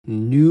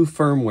new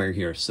firmware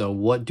here. So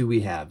what do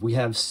we have? We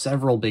have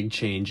several big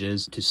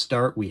changes. To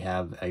start, we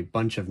have a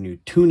bunch of new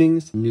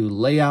tunings, new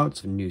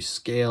layouts, new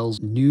scales,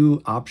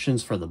 new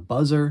options for the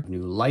buzzer,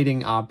 new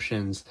lighting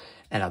options,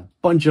 and a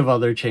bunch of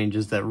other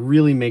changes that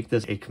really make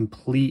this a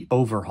complete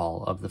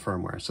overhaul of the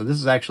firmware. So this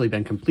has actually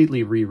been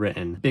completely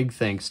rewritten. Big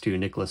thanks to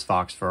Nicholas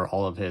Fox for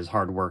all of his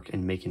hard work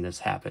in making this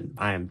happen.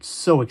 I am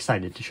so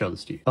excited to show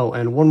this to you. Oh,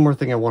 and one more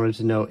thing I wanted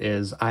to note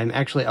is I'm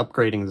actually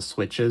upgrading the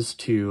switches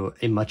to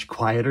a much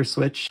quieter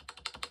switch.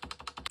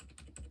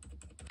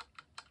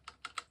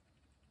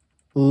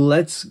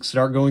 Let's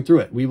start going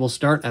through it. We will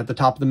start at the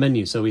top of the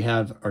menu. So we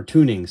have our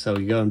tuning. So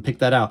you go and pick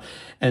that out.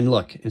 And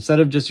look, instead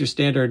of just your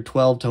standard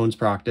 12 tones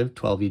per octave,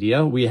 12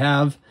 EDO, we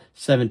have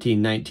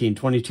 17, 19,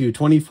 22,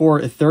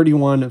 24,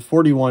 31,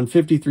 41,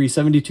 53,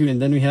 72,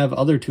 and then we have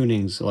other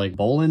tunings like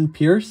Bolin,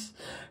 Pierce,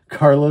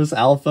 Carlos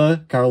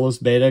Alpha, Carlos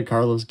Beta,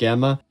 Carlos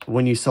Gamma.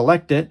 When you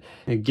select it,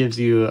 it gives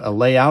you a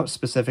layout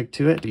specific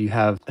to it. You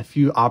have a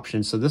few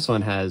options. So this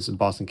one has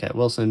Boston Cat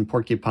Wilson,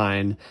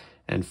 Porcupine,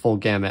 and full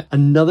gamut.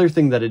 Another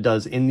thing that it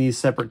does in these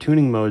separate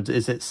tuning modes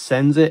is it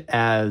sends it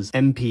as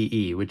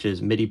MPE, which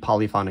is MIDI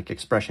polyphonic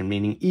expression,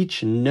 meaning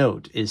each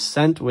note is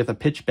sent with a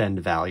pitch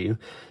bend value.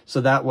 So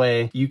that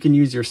way you can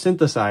use your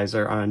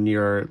synthesizer on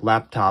your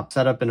laptop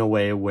set up in a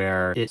way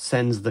where it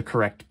sends the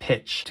correct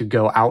pitch to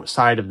go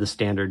outside of the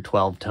standard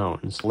 12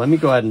 tones. Let me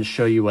go ahead and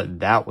show you what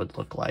that would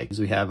look like.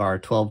 So we have our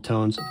 12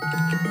 tones.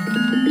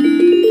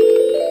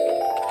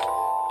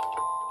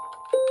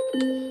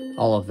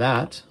 All of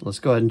that. Let's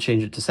go ahead and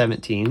change it to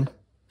 17. And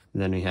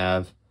then we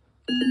have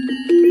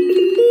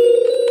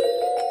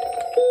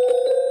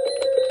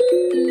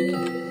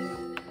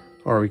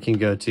or we can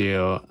go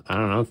to, I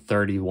don't know,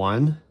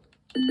 31.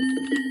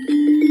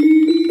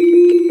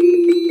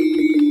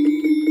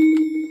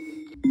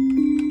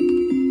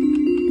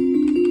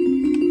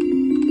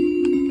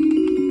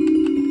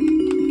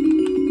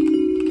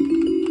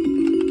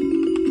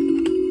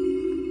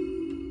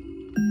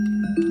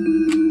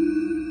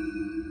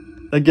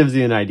 That gives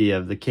you an idea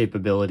of the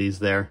capabilities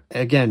there.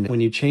 Again, when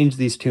you change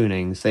these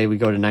tunings, say we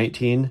go to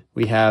 19,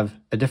 we have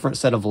a different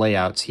set of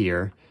layouts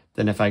here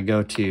than if I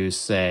go to,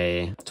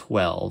 say,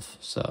 12.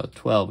 So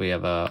 12, we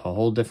have a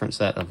whole different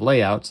set of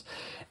layouts.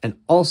 And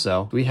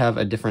also, we have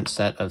a different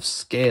set of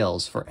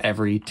scales for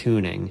every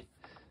tuning.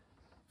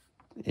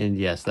 And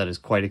yes, that is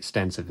quite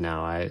extensive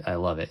now. I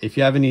love it. If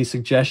you have any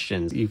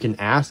suggestions, you can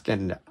ask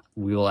and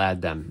we will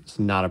add them. It's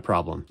not a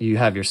problem. You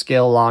have your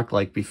scale lock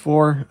like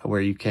before, where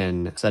you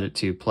can set it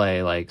to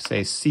play like,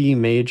 say, C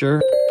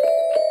major,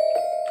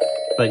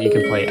 but you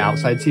can play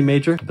outside C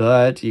major,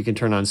 but you can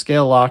turn on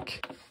scale lock,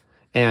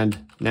 and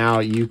now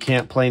you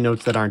can't play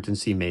notes that aren't in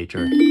C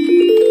major.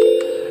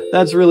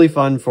 That's really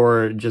fun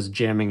for just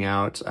jamming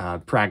out,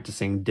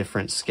 practicing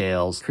different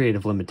scales,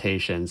 creative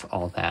limitations,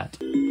 all that.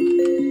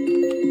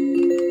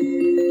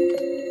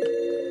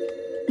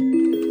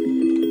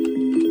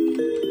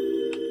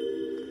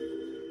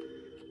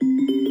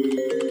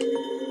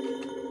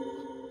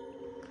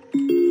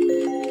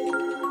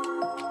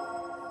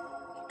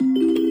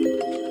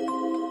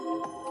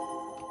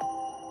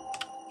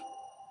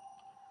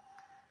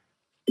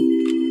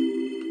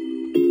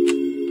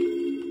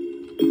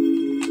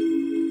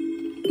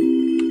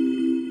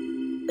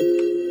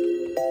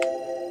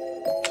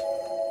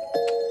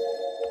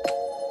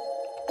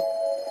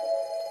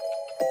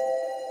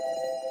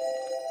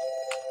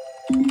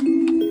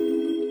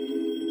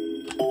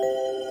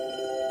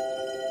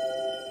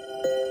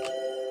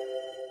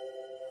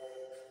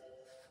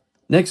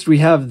 Next, we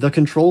have the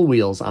control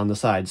wheels on the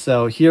side.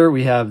 So here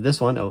we have this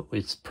one. Oh,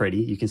 it's pretty.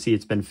 You can see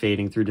it's been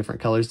fading through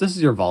different colors. This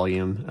is your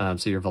volume,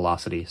 so your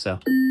velocity. So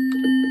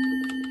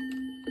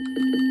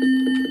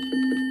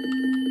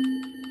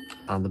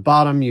on the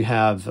bottom, you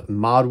have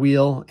mod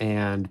wheel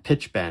and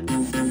pitch bend.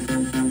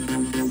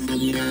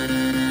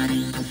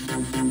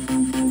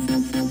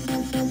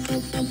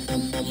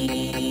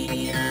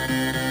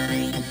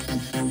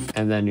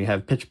 And then you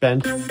have pitch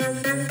bend.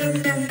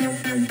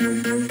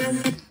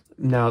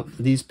 Now,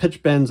 these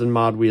pitch bends and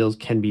mod wheels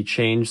can be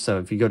changed. So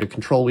if you go to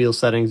control wheel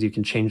settings, you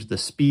can change the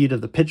speed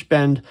of the pitch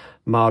bend,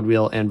 mod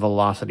wheel, and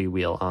velocity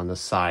wheel on the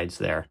sides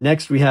there.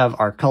 Next, we have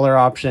our color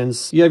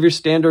options. You have your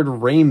standard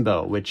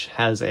rainbow, which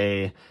has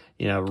a,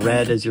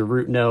 red as your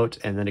root note,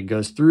 and then it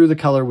goes through the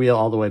color wheel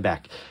all the way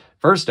back.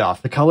 First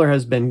off, the color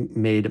has been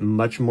made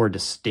much more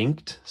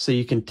distinct, so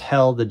you can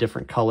tell the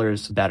different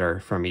colors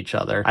better from each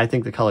other. I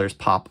think the colors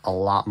pop a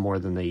lot more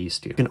than they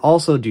used to. You can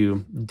also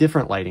do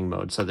different lighting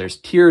modes. So there's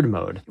tiered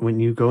mode. When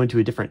you go into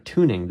a different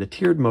tuning, the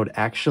tiered mode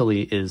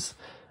actually is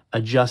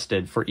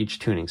adjusted for each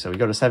tuning. So we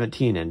go to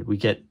 17 and we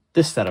get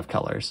this set of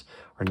colors,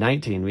 or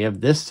 19, we have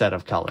this set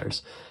of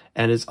colors.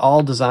 And it's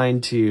all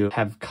designed to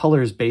have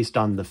colors based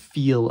on the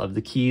feel of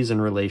the keys in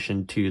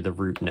relation to the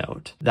root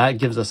note. That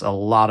gives us a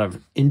lot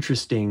of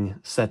interesting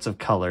sets of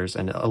colors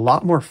and a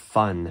lot more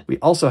fun. We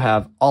also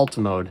have alt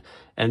mode,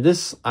 and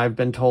this I've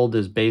been told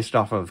is based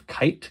off of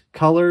kite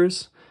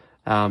colors.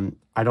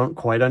 I don't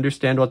quite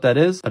understand what that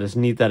is, but it's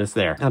neat that it's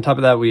there. On top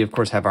of that, we of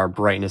course have our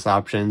brightness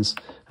options.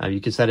 You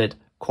can set it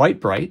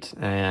quite bright,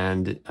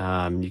 and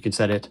you can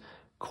set it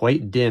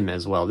quite dim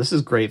as well. This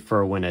is great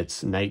for when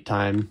it's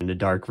nighttime in a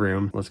dark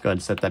room. Let's go ahead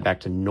and set that back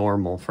to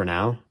normal for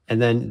now.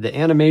 And then the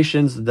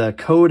animations, the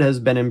code has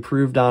been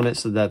improved on it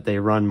so that they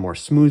run more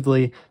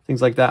smoothly,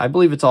 things like that. I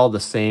believe it's all the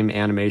same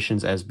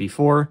animations as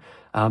before.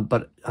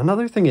 But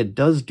another thing it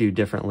does do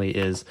differently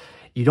is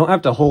you don't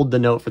have to hold the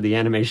note for the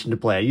animation to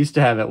play. I used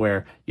to have it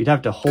where you'd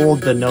have to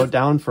hold the note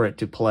down for it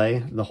to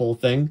play the whole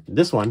thing.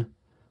 This one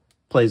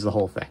plays the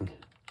whole thing,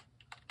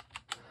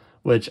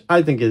 which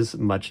I think is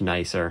much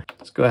nicer.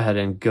 Let's go ahead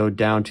and go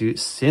down to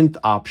synth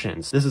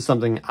options. This is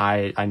something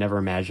I never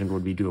imagined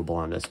would be doable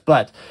on this,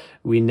 but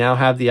we now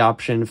have the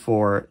option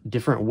for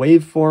different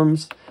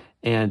waveforms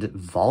and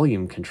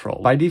volume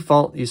control. By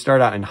default, you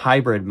start out in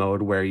hybrid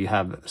mode where you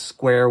have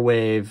square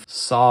wave,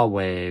 saw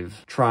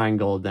wave,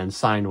 triangle, then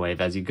sine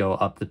wave as you go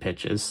up the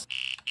pitches.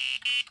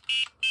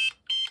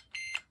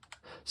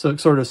 So it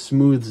sort of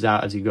smooths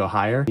out as you go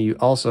higher. You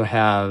also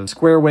have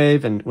square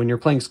wave, and when you're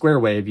playing square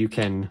wave, you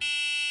can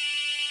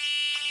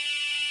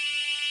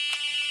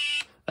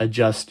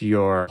adjust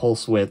your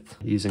pulse width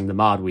using the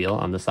mod wheel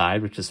on the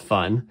side, which is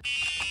fun.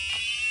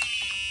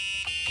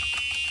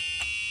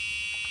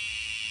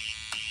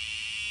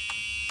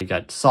 You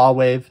got saw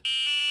wave,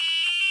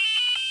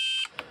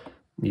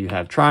 you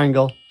have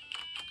triangle,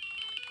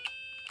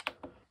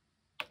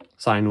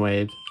 sine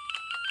wave,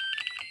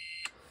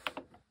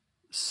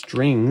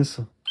 strings,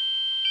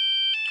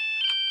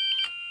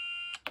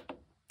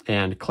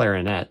 and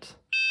clarinet.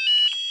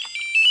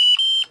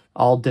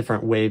 All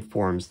different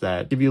waveforms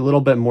that give you a little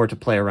bit more to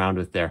play around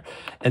with there.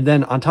 And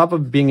then on top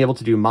of being able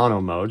to do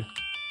mono mode,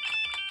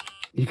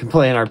 you can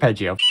play an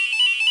arpeggio.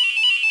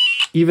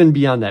 Even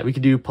beyond that, we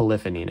could do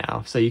polyphony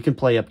now. So you can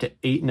play up to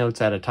 8 notes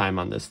at a time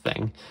on this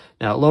thing.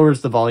 Now it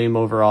lowers the volume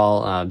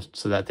overall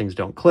so that things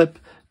don't clip,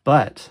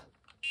 but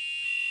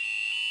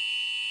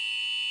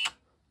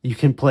you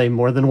can play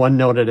more than 1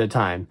 note at a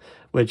time,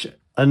 which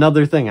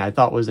another thing I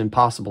thought was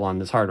impossible on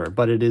this hardware,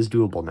 but it is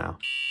doable now.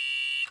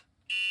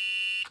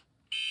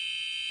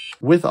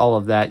 With all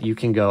of that, you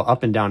can go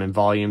up and down in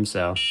volume,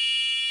 so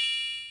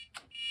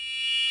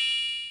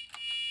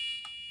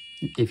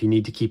if you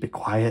need to keep it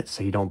quiet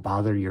so you don't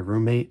bother your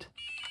roommate,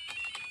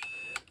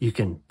 you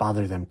can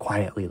bother them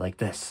quietly like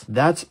this.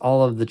 That's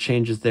all of the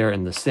changes there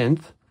in the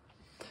synth.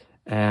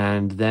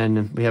 And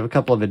then we have a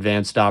couple of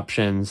advanced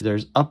options.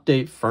 There's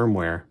update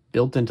firmware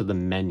built into the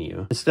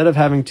menu. Instead of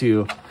having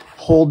to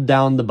hold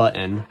down the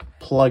button,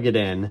 plug it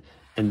in,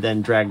 and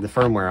then drag the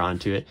firmware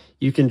onto it,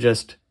 you can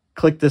just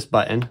click this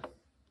button,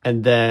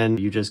 and then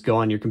you just go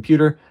on your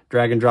computer,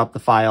 drag and drop the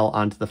file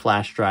onto the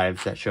flash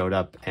drive that showed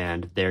up,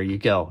 and there you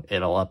go.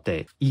 It'll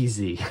update.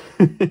 Easy.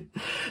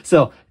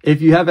 So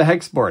if you have a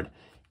HexBoard,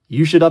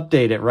 you should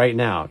update it right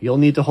now. You'll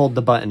need to hold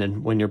the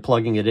button when you're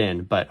plugging it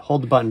in, but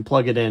hold the button,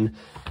 plug it in,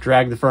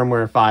 drag the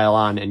firmware file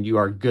on, and you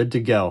are good to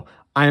go.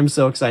 I am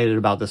so excited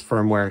about this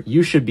firmware.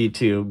 You should be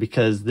too,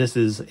 because this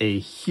is a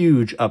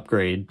huge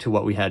upgrade to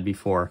what we had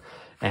before,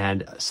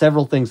 and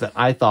several things that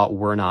I thought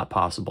were not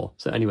possible.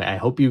 So anyway, I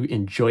hope you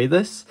enjoy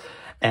this,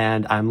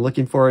 and I'm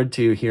looking forward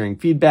to hearing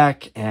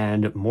feedback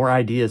and more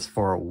ideas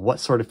for what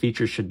sort of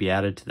features should be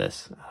added to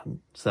this.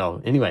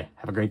 So anyway,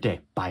 have a great day.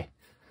 Bye.